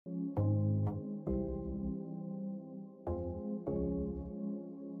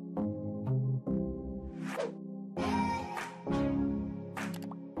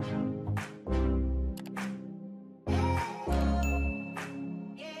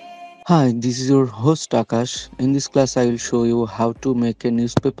Hi, this is your host Akash. In this class, I will show you how to make a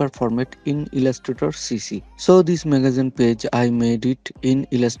newspaper format in Illustrator CC. So this magazine page, I made it in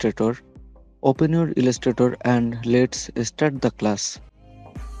Illustrator. Open your Illustrator and let's start the class.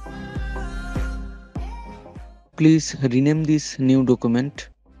 Please rename this new document.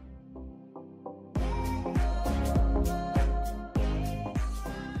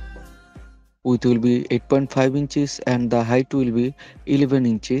 Width will be 8.5 inches and the height will be 11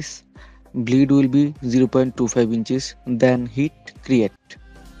 inches. Bleed will be 0.25 inches. Then hit create.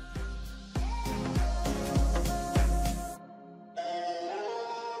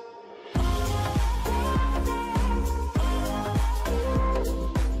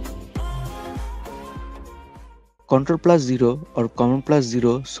 Ctrl+Zero or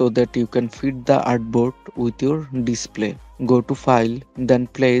Command+Zero so that you can fit the artboard with your display. Go to File, then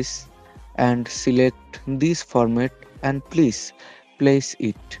Place and select this format and please place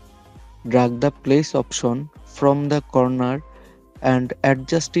it. Drag the place option from the corner and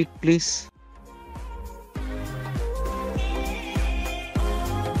adjust it please.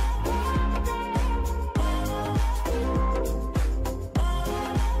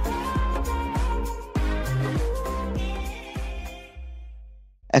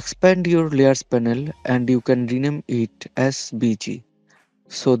 Expand your layers panel and you can rename it as BG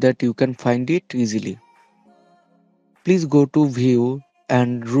so that you can find it easily. Please go to View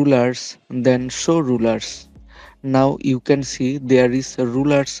and Rulers, then Show Rulers. Now you can see there is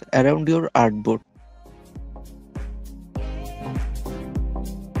rulers around your artboard.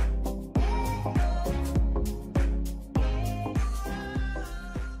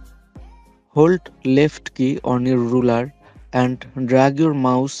 Hold left key on your ruler and drag your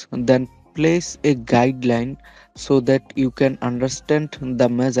mouse, then place a guideline so that you can understand the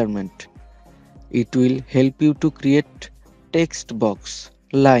measurement. It will help you to create text box,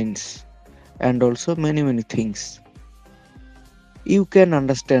 lines and also many things. You can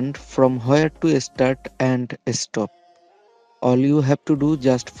understand from where to start and stop. All you have to do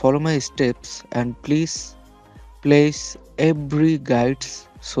just follow my steps and please place every guides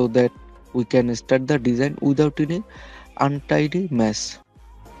so that we can start the design without any untidy mess.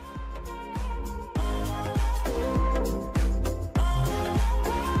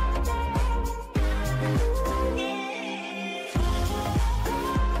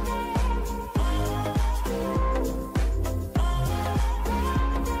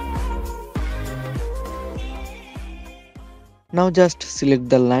 Now just select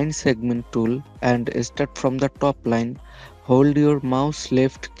the line segment tool and start from the top line. Hold your mouse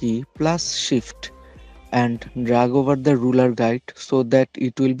left key plus shift and drag over the ruler guide so that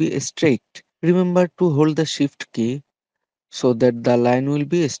it will be straight. Remember to hold the shift key so that the line will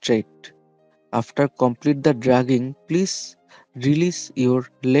be straight. After complete the dragging, please release your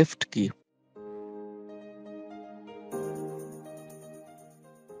left key.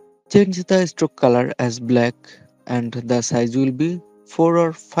 Change the stroke color as black and the size will be 4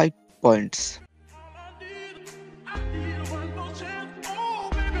 or 5 points.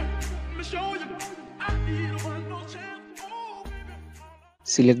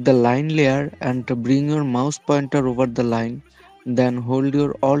 Select the line layer and bring your mouse pointer over the line. Then hold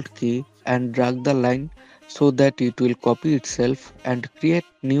your Alt key and drag the line so that it will copy itself and create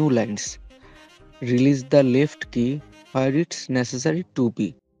new lines. Release the left key where it's necessary to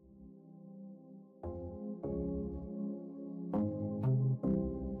be.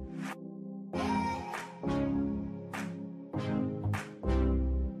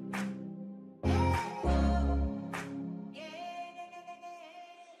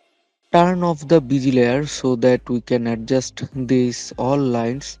 Turn off the BG layer so that we can adjust these all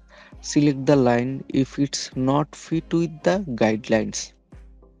lines. Select the line if it's not fit with the guidelines.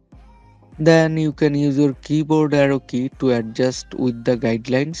 Then you can use your keyboard arrow key to adjust with the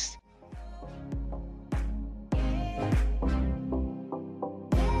guidelines.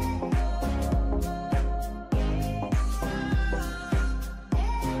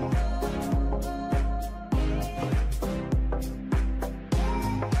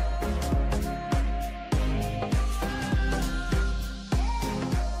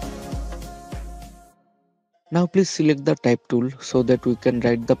 Now please select the type tool so that we can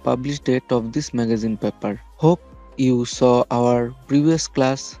write the published date of this magazine paper. Hope you saw our previous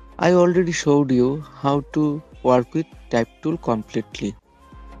class. I already showed you how to work with type tool completely.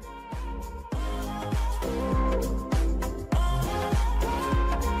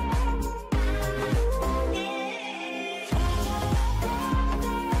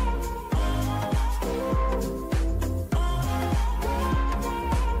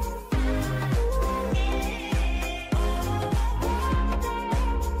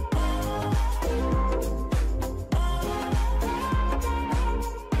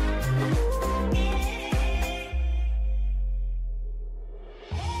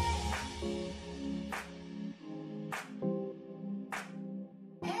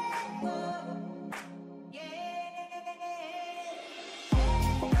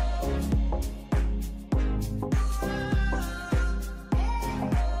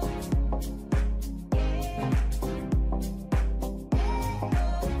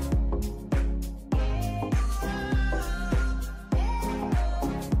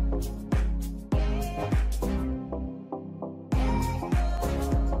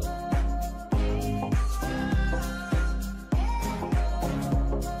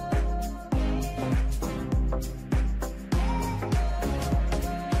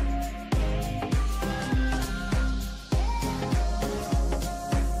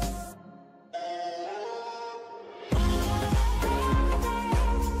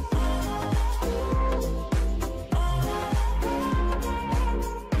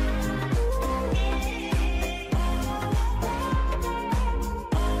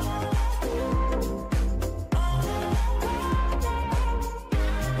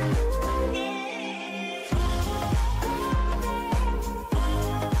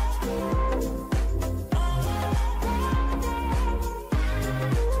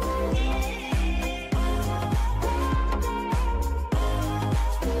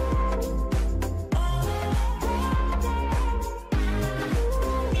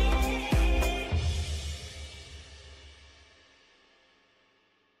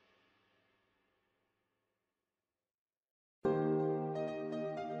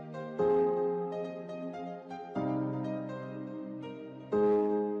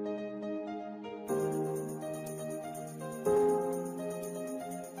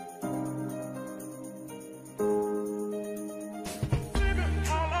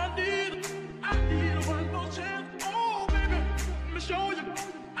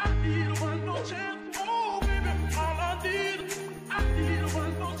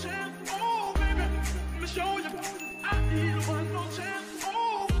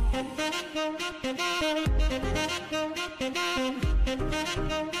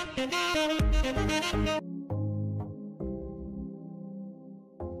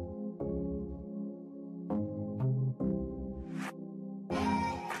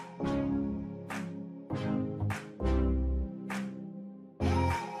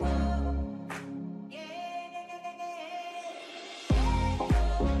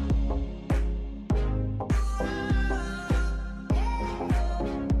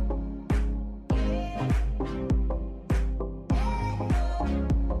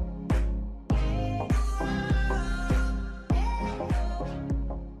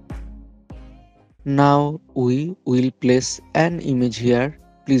 Now we will place an image here.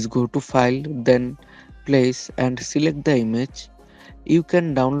 Please go to file, then place and select the image. You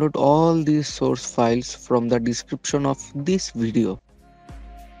can download all these source files from the description of this video.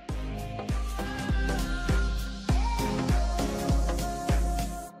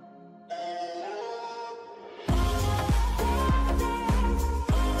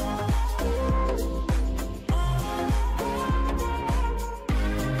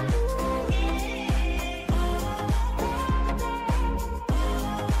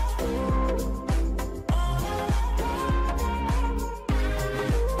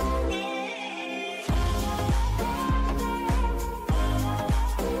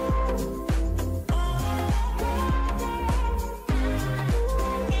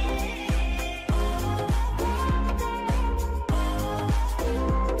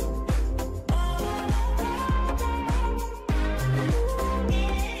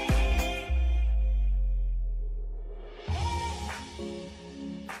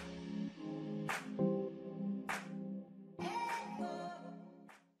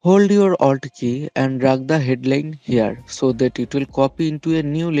 Hold your Alt key and drag the headline here so that it will copy into a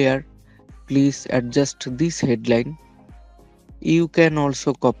new layer. Please adjust this headline. You can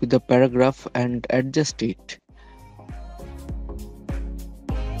also copy the paragraph and adjust it.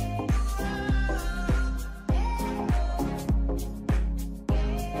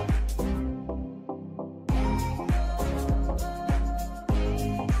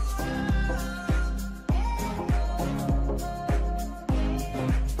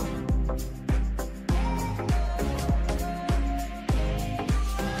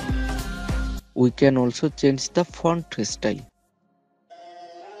 We can also change the font style.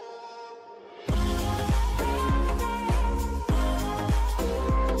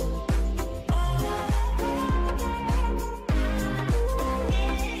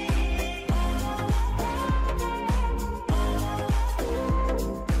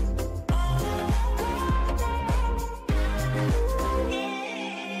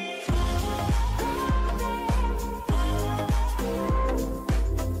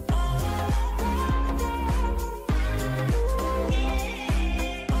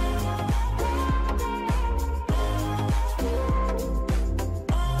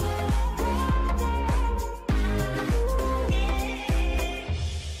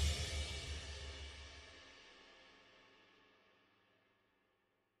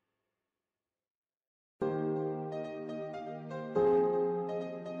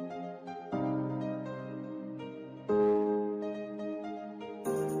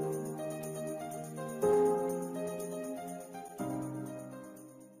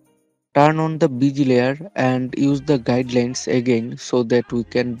 Turn on the busy layer and use the guidelines again so that we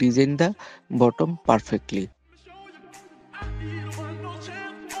can design the bottom perfectly.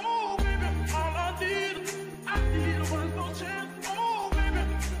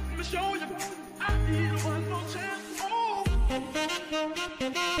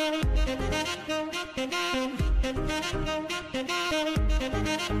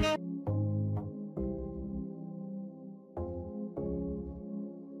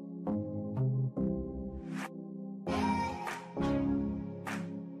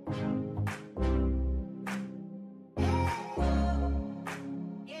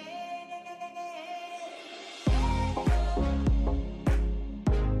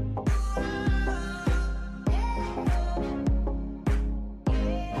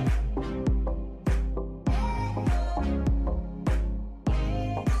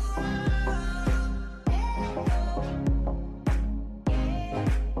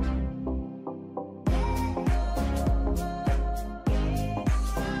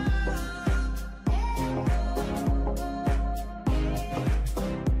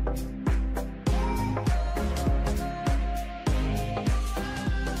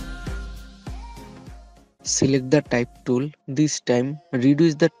 Select the type tool. This time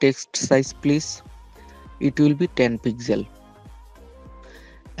reduce the text size please. It will be 10 pixel.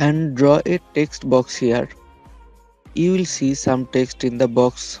 And draw a text box here. You will see some text in the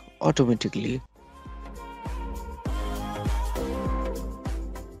box automatically.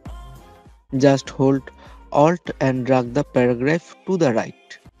 Just hold Alt and drag the paragraph to the right.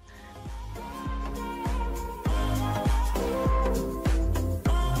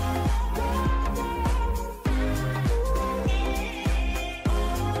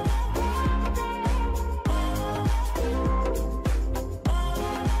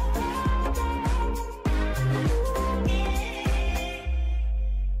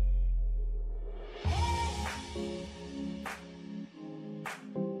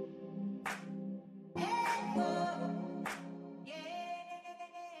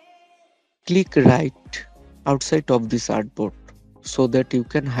 Click right outside of this artboard so that you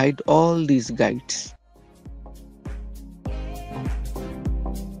can hide all these guides.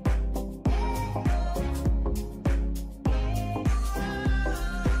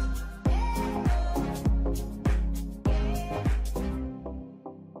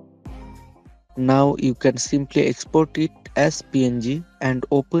 Now you can simply export it as PNG and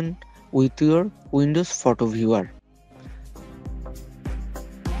open with your Windows Photo Viewer.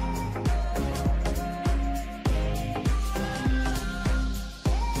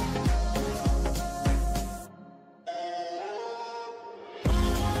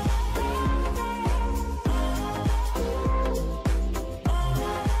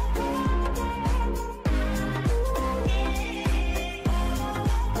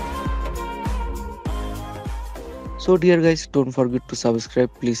 So dear guys, don't forget to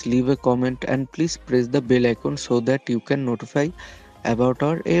subscribe, please leave a comment and please press the bell icon so that you can notify about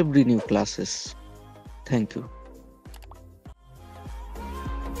our every new classes. Thank you.